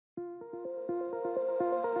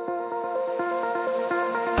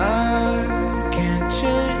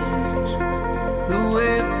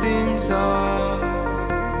things are,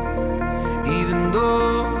 even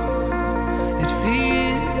though it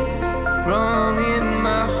feels wrong in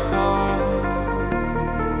my heart,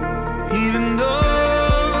 even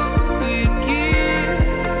though it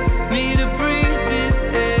kills me to breathe this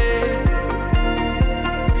air.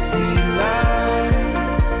 See, life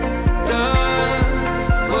does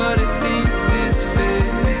what it thinks is fair.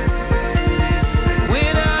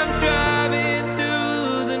 When I'm driving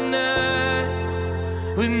through the night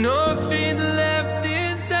with no strength left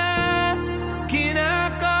inside, can I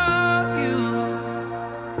call you?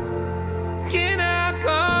 Can I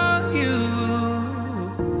call you?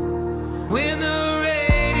 When the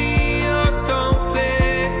radio don't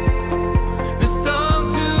play the song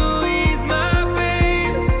to ease my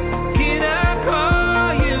pain, can I call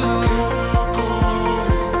you?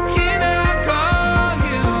 Can I call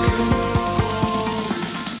you?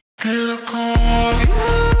 Can I call you?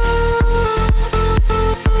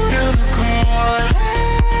 Can I call you?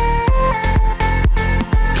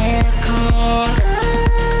 Can I call you?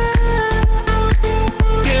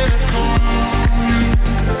 Can I call you? Can I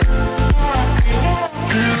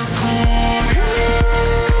call you?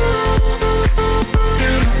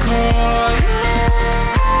 Can I call you?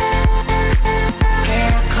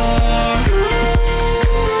 Can I call you?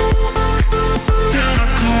 Can I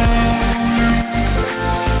call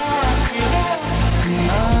you? See,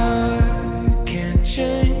 I can't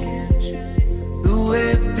change the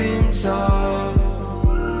way things are,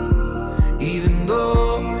 even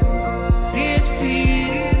though it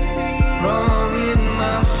feels wrong in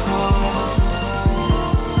my heart.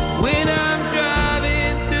 When I'm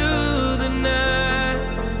driving through the night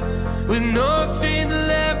with no strength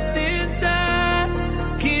left inside,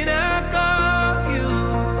 can I call you?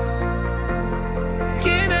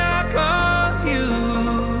 Can I call you?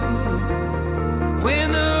 When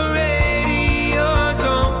the radio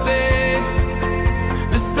don't play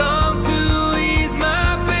the song to ease my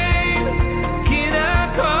pain, can I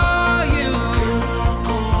call you?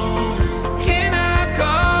 Can I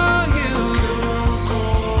call you?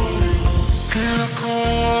 Can I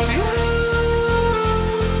call you?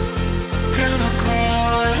 Can I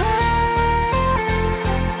call you?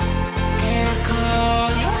 Can I call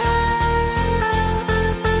you?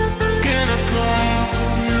 Can I call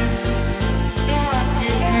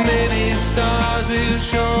you? Maybe stars will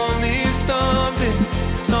show me something,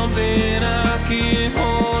 something I can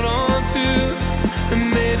hold on to. And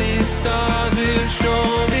maybe stars will show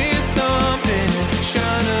me something,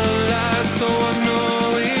 shine a light so I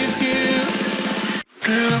know it's you.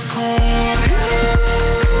 Can I call you?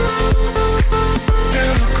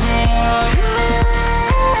 Can I call you?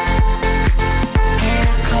 Can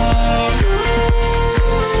I call you?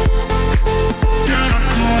 Can I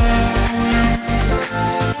call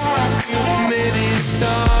you? Maybe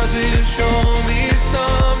stars will show me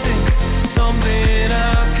something, something I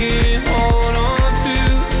can hold on to.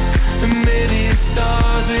 And maybe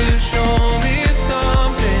stars will show me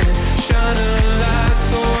something, shine a light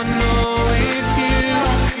so I know it's you.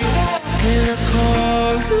 Can I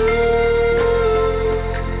call you?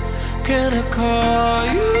 Can I call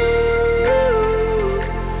you?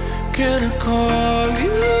 Can I call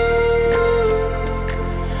you?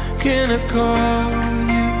 Can I call you?